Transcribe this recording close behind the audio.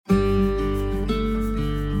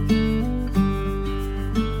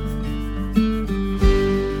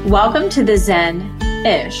Welcome to the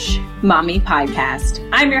Zen-ish Mommy Podcast.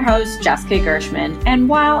 I'm your host, Jessica Gershman, and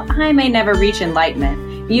while I may never reach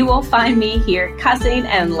enlightenment, you will find me here cussing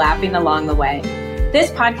and laughing along the way.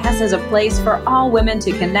 This podcast is a place for all women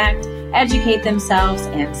to connect, educate themselves,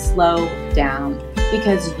 and slow down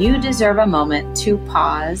because you deserve a moment to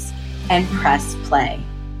pause and press play.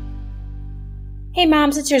 Hey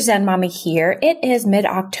moms, it's your Zen Mommy here. It is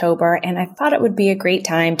mid-October and I thought it would be a great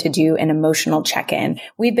time to do an emotional check-in.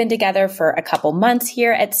 We've been together for a couple months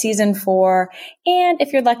here at season 4. And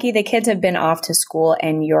if you're lucky, the kids have been off to school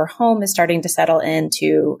and your home is starting to settle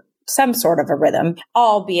into some sort of a rhythm,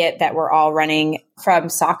 albeit that we're all running from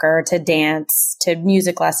soccer to dance to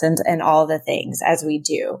music lessons and all the things as we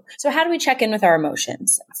do. So how do we check in with our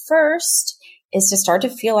emotions? First is to start to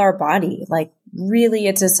feel our body. Like really,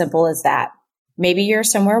 it's as simple as that. Maybe you're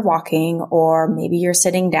somewhere walking or maybe you're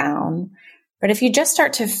sitting down, but if you just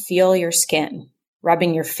start to feel your skin,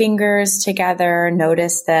 rubbing your fingers together,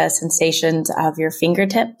 notice the sensations of your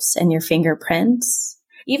fingertips and your fingerprints,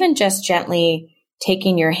 even just gently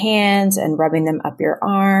taking your hands and rubbing them up your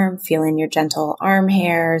arm, feeling your gentle arm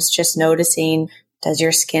hairs, just noticing, does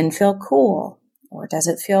your skin feel cool or does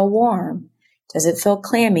it feel warm? Does it feel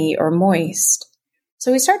clammy or moist?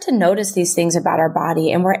 So we start to notice these things about our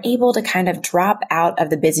body and we're able to kind of drop out of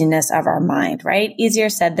the busyness of our mind, right? Easier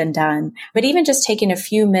said than done. But even just taking a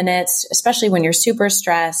few minutes, especially when you're super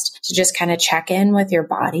stressed, to just kind of check in with your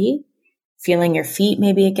body, feeling your feet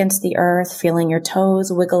maybe against the earth, feeling your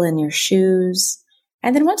toes wiggle in your shoes.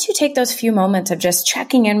 And then once you take those few moments of just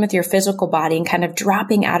checking in with your physical body and kind of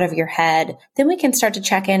dropping out of your head, then we can start to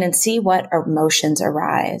check in and see what emotions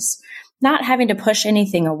arise. Not having to push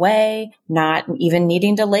anything away, not even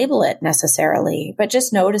needing to label it necessarily, but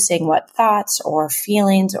just noticing what thoughts or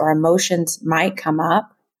feelings or emotions might come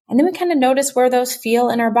up. And then we kind of notice where those feel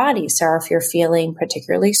in our body. So if you're feeling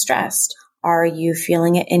particularly stressed, are you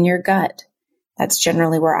feeling it in your gut? That's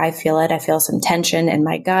generally where I feel it. I feel some tension in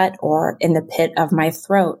my gut or in the pit of my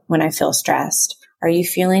throat when I feel stressed. Are you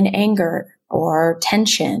feeling anger or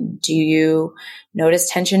tension? Do you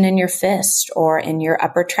notice tension in your fist or in your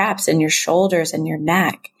upper traps, in your shoulders and your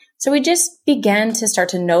neck? So we just begin to start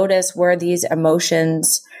to notice where these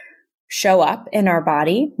emotions show up in our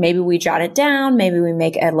body. Maybe we jot it down. Maybe we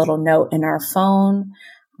make a little note in our phone.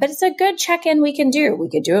 But it's a good check-in we can do. We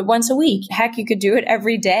could do it once a week. Heck, you could do it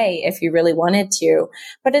every day if you really wanted to.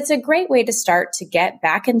 But it's a great way to start to get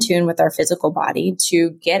back in tune with our physical body, to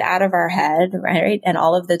get out of our head, right? And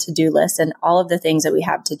all of the to-do lists and all of the things that we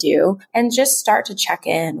have to do, and just start to check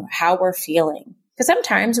in how we're feeling. Because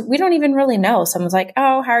sometimes we don't even really know. Someone's like,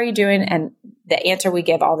 oh, how are you doing? And the answer we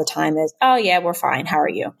give all the time is, oh yeah, we're fine. How are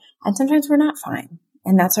you? And sometimes we're not fine.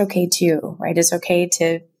 And that's okay too, right? It's okay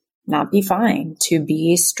to not be fine, to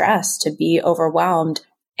be stressed, to be overwhelmed.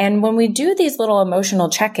 And when we do these little emotional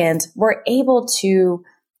check-ins, we're able to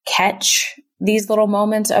catch these little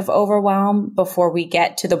moments of overwhelm before we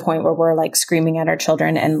get to the point where we're like screaming at our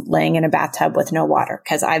children and laying in a bathtub with no water,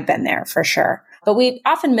 because I've been there for sure. But we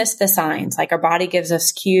often miss the signs, like our body gives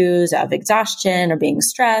us cues of exhaustion or being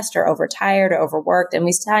stressed or overtired or overworked. And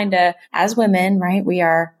we kind of, as women, right, we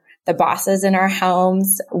are the bosses in our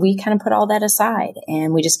homes, we kind of put all that aside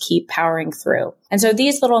and we just keep powering through. And so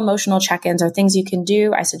these little emotional check-ins are things you can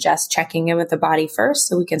do. I suggest checking in with the body first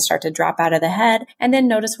so we can start to drop out of the head and then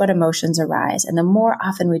notice what emotions arise. And the more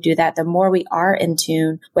often we do that, the more we are in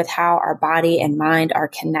tune with how our body and mind are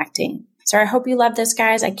connecting. So I hope you love this,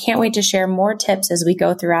 guys. I can't wait to share more tips as we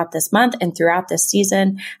go throughout this month and throughout this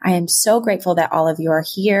season. I am so grateful that all of you are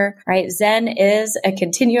here, right? Zen is a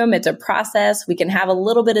continuum. It's a process. We can have a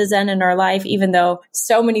little bit of Zen in our life, even though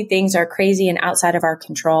so many things are crazy and outside of our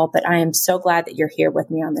control. But I am so glad that you're here with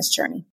me on this journey.